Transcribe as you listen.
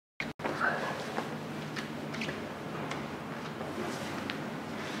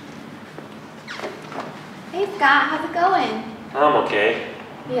Hey Scott, how's it going? I'm okay.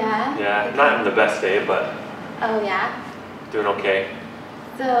 Yeah? Yeah, not having the best day, but Oh yeah? doing okay.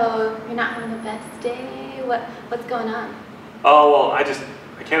 So, you're not having the best day? What's going on? Oh, well, I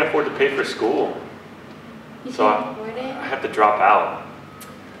can't afford to pay for school. You So can't afford it? I have to drop out.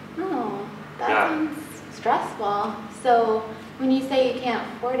 Oh, that Yeah. sounds stressful. So, when you say you can't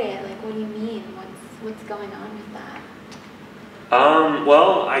afford it, like what do you mean? What's going on with that?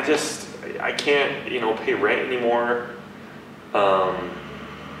 Well, I can't, pay rent anymore.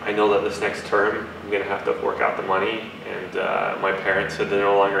 I know that this next term I'm gonna have to work out the money, and my parents said they're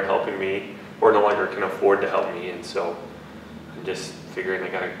no longer helping me, or no longer can afford to help me, and so I'm just figuring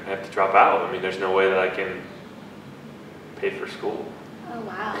I have to drop out. I mean, there's no way that I can pay for school. Oh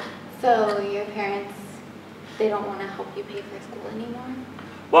wow. So, your parents, they don't want to help you pay for school anymore?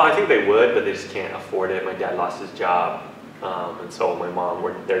 Well, I think they would, but they just can't afford it. My dad lost his job, and so my mom,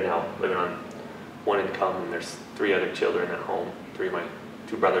 they're now living on one income, and there's 3 other children at home,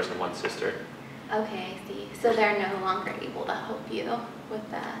 2 brothers and 1 sister. Okay, I see. So they're no longer able to help you with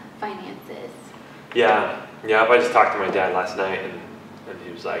the finances. Yeah, but I just talked to my dad last night, and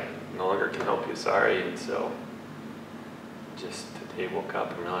he was like, no longer can help you, sorry, and so just today woke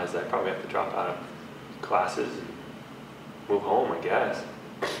up and realized that I probably have to drop out of classes and move home, I guess.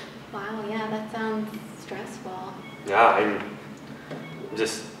 Wow, yeah, that sounds stressful. Yeah, I'm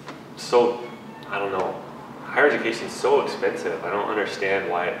just so, I don't know, higher education is so expensive. I don't understand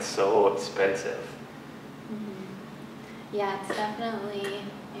why it's so expensive. Yeah, it's definitely,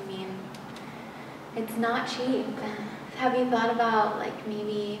 I mean, it's not cheap. Have you thought about like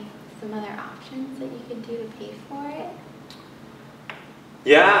maybe some other options that you could do to pay for it?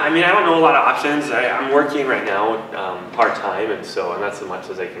 Yeah, I mean, I don't know a lot of options. I'm working right now part-time, and that's as much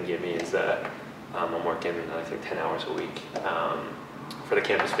as they can give me is I'm working, I think, 10 hours a week for the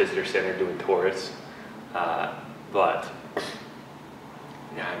Campus Visitor Center doing tours. But,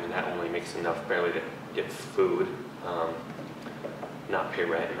 yeah, I mean, that only makes enough barely to get food, not pay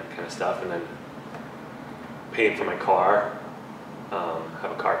rent and that kind of stuff, and then paying for my car.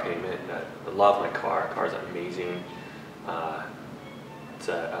 Have a car payment. I love my car. Car's amazing. It's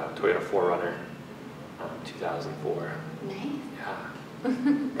a Toyota 4Runner, 2004. Nice.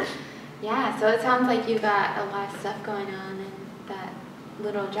 Yeah. Yeah, so it sounds like you've got a lot of stuff going on, and that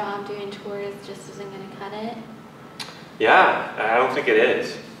little job doing tours just isn't going to cut it. Yeah, I don't think it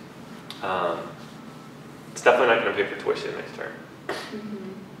is. It's definitely not going to pay for tuition next term.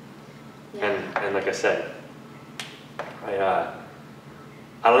 Yeah. And like I said, I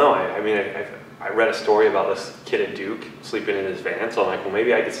don't know. I read a story about this kid at Duke sleeping in his van, so I'm like, well,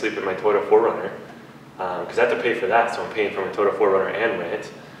 maybe I could sleep in my Toyota 4Runner, because I have to pay for that, so I'm paying for my Toyota 4Runner and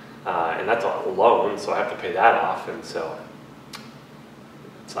rent, and that's a loan, so I have to pay that off, and so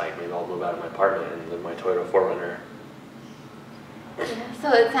it's like, maybe I'll move out of my apartment and live in my Toyota 4Runner. Yeah,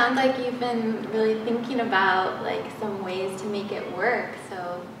 so it sounds like you've been really thinking about like some ways to make it work.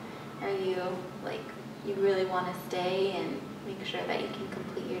 So are you like, you really want to stay and make sure that you can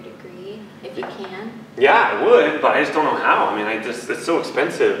complete your degree if you can? Yeah, I would, but I just don't know how. I mean, it's so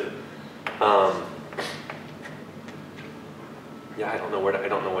expensive. Yeah, I don't know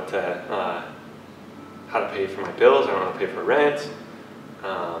how to pay for my bills. I don't know how to pay for rent.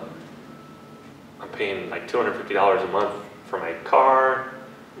 I'm paying like $250 a month for my car.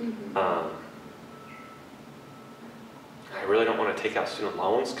 I really don't want to take out student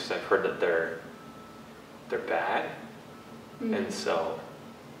loans because I've heard that they're bad. And so,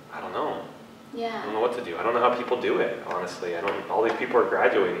 I don't know. Yeah. I don't know what to do. I don't know how people do it, honestly. All these people are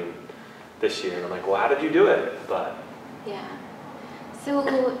graduating this year, and I'm like, well, how did you do it? But yeah. So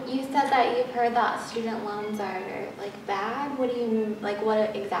you said that you've heard that student loans are like bad. What do you mean? Like,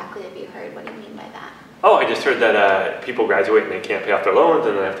 what exactly have you heard? What do you mean by that? Oh, I just heard that people graduate and they can't pay off their loans,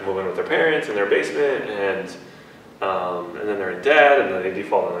 and they have to move in with their parents in their basement, and then they're in debt, and then they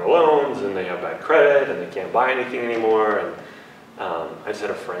default on their loans, and they have bad credit, and they can't buy anything anymore. And I just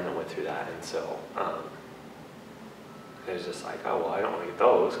had a friend that went through that, and so it was just like, oh, well, I don't want to get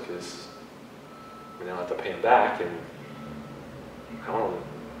those because I don't have to pay them back, and I don't want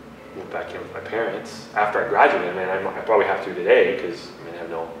to move back in with my parents after I graduate. I mean, I probably have to today because I have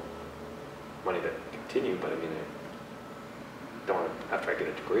no money to continue, but I don't want to, after I get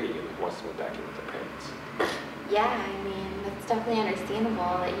a degree, who wants to move back in with their parents? Yeah, I mean, that's definitely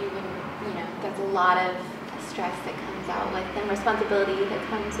understandable that you wouldn't, there's a lot of stress that comes out with and responsibility that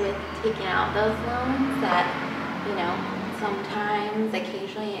comes with taking out those loans that, sometimes,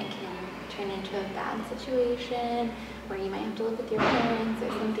 occasionally it can turn into a bad situation where you might have to live with your parents or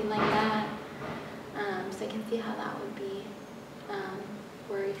something like that. So I can see how that would be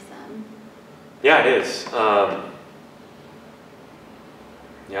worrisome. Yeah, it is.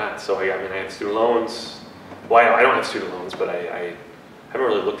 Yeah, so I mean, I have student loans. Well, I don't have student loans, but I haven't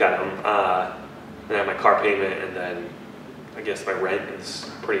really looked at them. Then I have my car payment, and then I guess my rent is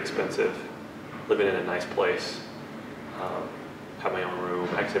pretty expensive. Living in a nice place. Have my own room,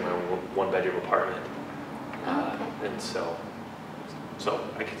 actually my own one-bedroom apartment. Okay. And so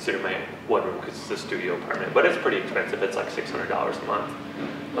I consider my one room because it's a studio apartment, but it's pretty expensive. It's like $600 a month.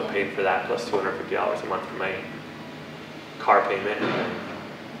 I'm Yeah. paying for that plus $250 a month for my car payment. And then,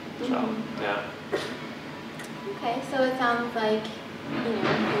 so, Mhm. yeah. Okay, so it sounds like,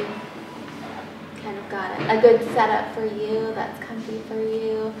 you've kind of got a good setup for you that's comfy for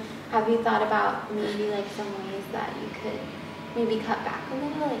you. Have you thought about maybe like some ways that you could maybe cut back a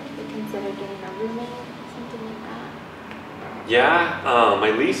little, like you could consider getting a roommate, something like that? Yeah,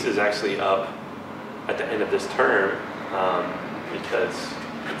 my lease is actually up at the end of this term because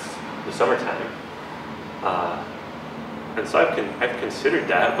it's the summertime. And so I've considered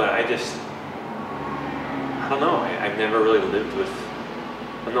that, but I don't know. I've never really lived with,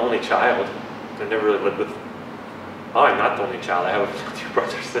 I'm the only child. I've never really lived with, I'm not the only child. I have 2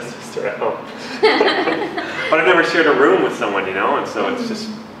 brothers and a sister at home. But I've never shared a room with someone, and so it's just,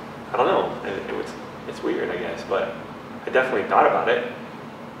 I don't know. It's weird, I guess, but I definitely thought about it.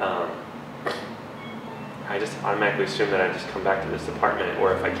 I just automatically assumed that I'd just come back to this apartment,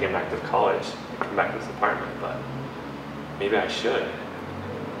 or if I came back to college, I'd come back to this apartment, but maybe I should.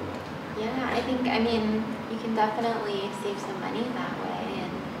 Yeah, I mean, you can definitely save some money that way,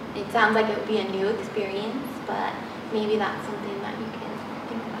 and it sounds like it would be a new experience, but maybe that's something that you can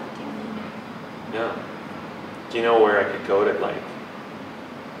think about doing. Yeah. Do you know where I could go to, like,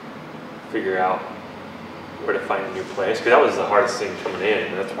 figure out where to find a new place? Because that was the hardest thing coming in,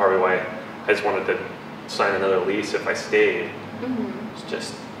 and that's probably why I just wanted to sign another lease if I stayed. Mm-hmm. It's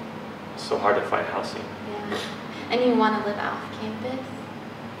just so hard to find housing. Yeah. And you want to live off campus?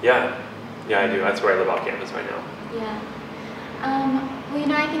 Yeah, I do. That's where I live off campus right now. Yeah.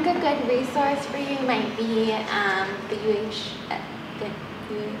 Well, I think a good resource for you might be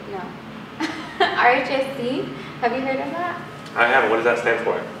RHSC. Have you heard of that? I haven't. What does that stand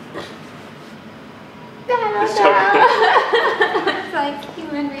for? I don't know. It's like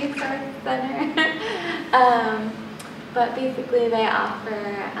Human Resource Center. But basically they offer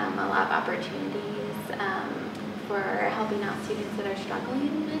a lot of opportunities for helping out students that are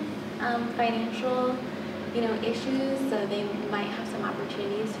struggling with financial issues. So they might have some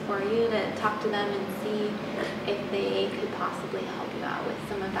opportunities for you to talk to them and see if they could possibly help you out with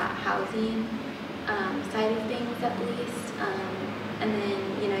some of that housing side of things at least. And then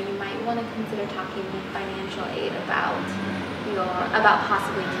you might want to consider talking with financial aid about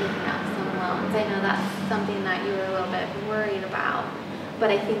possibly taking out some loans. I know that's something that you were a little bit worried about, but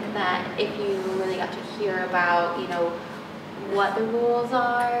I think that if you really got to hear about what the rules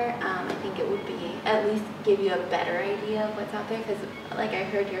are, I think it would be at least give you a better idea of what's out there, because like I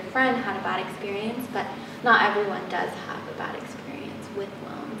heard your friend had a bad experience, but not everyone does have a bad experience with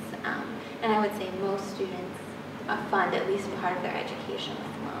loans. And I would say most students fund at least part of their education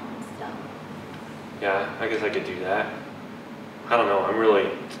with loans. So Yeah, I guess I could do that. I don't know. I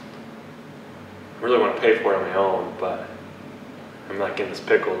really want to pay for it on my own, but I'm like in this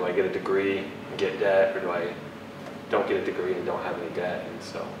pickle. Do I get a degree and get debt, or do I don't get a degree and don't have any debt? And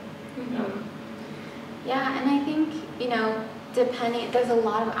so, yeah, and I think there's a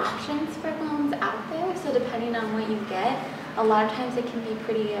lot of options for loans out there. So depending on what you get, a lot of times it can be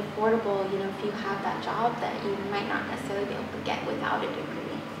pretty affordable. If you have that job that you might not necessarily be able to get without a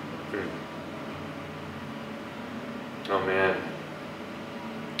degree. Oh man,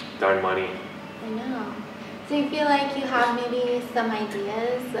 darn money. I know. So you feel like you have maybe some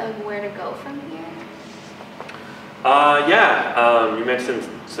ideas of where to go from here? Yeah. You mentioned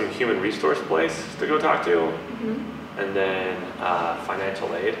some human resource place to go talk to, and then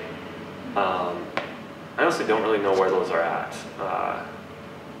financial aid. I honestly don't really know where those are at.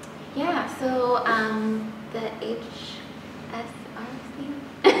 Yeah, so the HSRC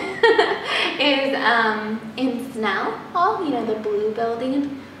is in Snell Hall, the blue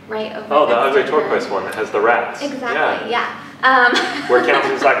building right over Oh, the next ugly to turquoise one that has the rats. Exactly, yeah. Where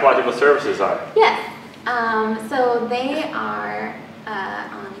counseling and psychological services are. Yes. So they are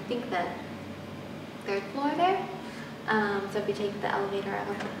on, I think, the 3rd floor there. So if you take the elevator up,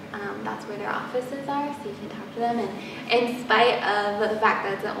 that's where their offices are, so you can talk to them. And in spite of the fact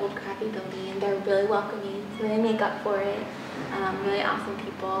that it's an old crappy building, they're really welcoming, so they make up for it. Really awesome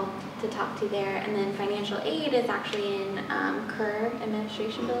people to talk to there. And then financial aid is actually in Kerr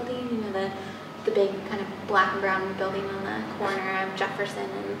Administration Building, the big kind of black and brown building on the corner of Jefferson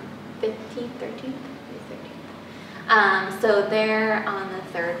and 15th, 13th? So they're on the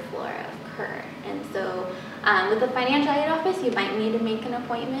 3rd floor of Kurt. And so with the financial aid office, you might need to make an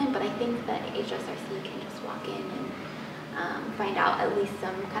appointment, but I think that HSRC can just walk in and find out at least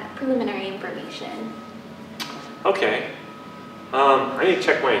some kind of preliminary information. Okay. I need to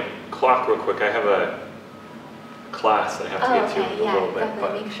check my clock real quick. I have a class that I have to get to in a little bit,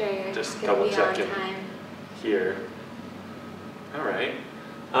 definitely. but Make sure you're just gonna double be checking on time. here. All right.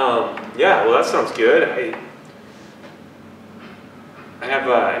 Yeah, well that sounds good. I have,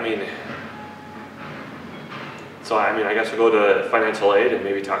 I guess we'll go to financial aid and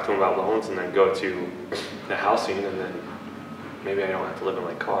maybe talk to them about loans and then go to the housing and then maybe I don't have to live in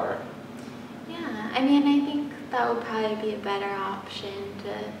my car. Yeah, I mean, I think that would probably be a better option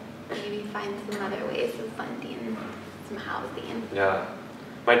to maybe find some other ways of funding some housing. Yeah.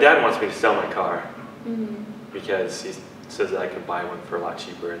 My dad wants me to sell my car Mm-hmm. because he says that I can buy one for a lot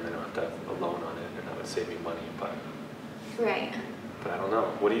cheaper and then I don't have to have a loan on it and that would save me money, but Right. I don't know.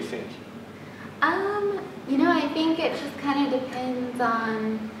 What do you think? I think it just kind of depends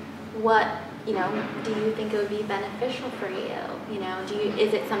on what, do you think it would be beneficial for you?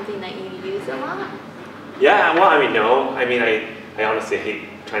 Is it something that you use a lot? Yeah, well, no. I honestly hate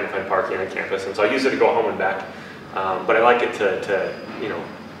trying to find parking on campus, and so I use it to go home and back. But I like it to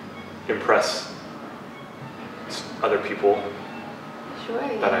impress other people Sure,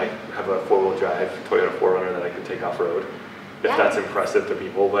 yeah. that I have a 4-wheel drive Toyota 4Runner that I can take off road. If Yeah. that's impressive to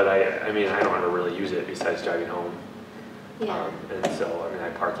people, but I don't ever really use it besides driving home. Yeah. And so, I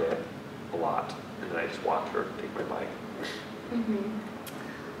park it a lot, and then I just walk or take my bike. Mm-hmm.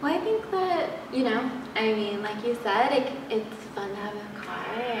 Well, I think that, like you said, it's fun to have a car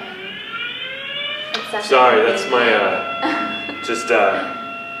and it's definitely Sorry, that's my, just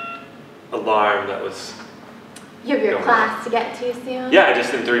alarm that was... You have your going class on. to get to soon? Yeah,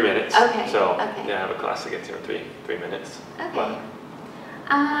 just in 3 minutes. Okay, So, okay. yeah, I have a class to get to in three minutes. Okay. But,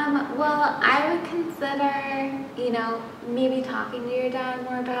 Well, I would consider, maybe talking to your dad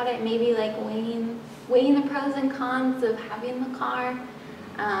more about it, maybe like weighing the pros and cons of having the car,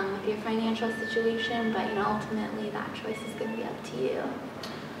 with your financial situation, but ultimately that choice is going to be up to you.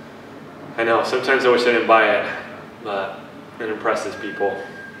 I know, sometimes I wish I didn't buy it, but it impresses people.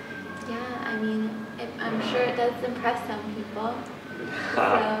 Yeah, I'm sure it does impress some people. So,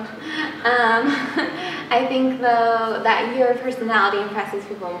 I think though that your personality impresses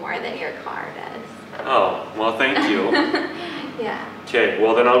people more than your car does. Oh, well, thank you. Yeah. Okay,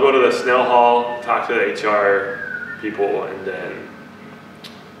 well then I'll go to the Snell Hall, talk to the HR people, and then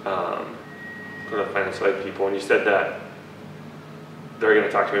go to the financial aid people. And you said that they're going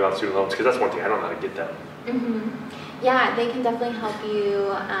to talk to me about student loans, because that's one thing, I don't know how to get them. Mm-hmm. Yeah, they can definitely help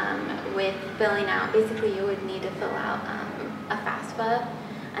you with filling out. Basically, you would need to fill out a FAFSA,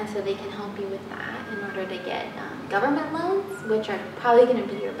 and so they can help you with that in order to get government loans, which are probably going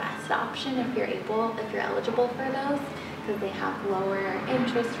to be your best option if you're eligible for those, because they have lower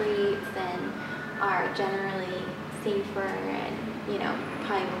interest rates and are generally safer, and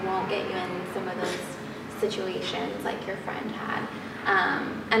probably won't get you in some of those situations like your friend had.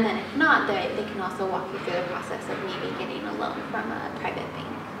 And then if not, they can also walk you through the process of maybe getting a loan from a private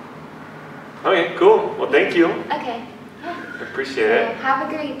bank. Okay, cool. Well, thank you. Okay. Yeah. I appreciate it. Have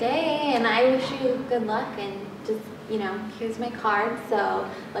a great day, and I wish you good luck, and just, here's my card, so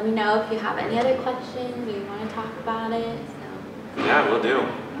let me know if you have any other questions or you want to talk about it. So. Yeah, will do. All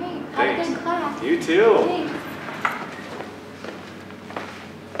right. Have Thanks. a good class. You too. Thanks.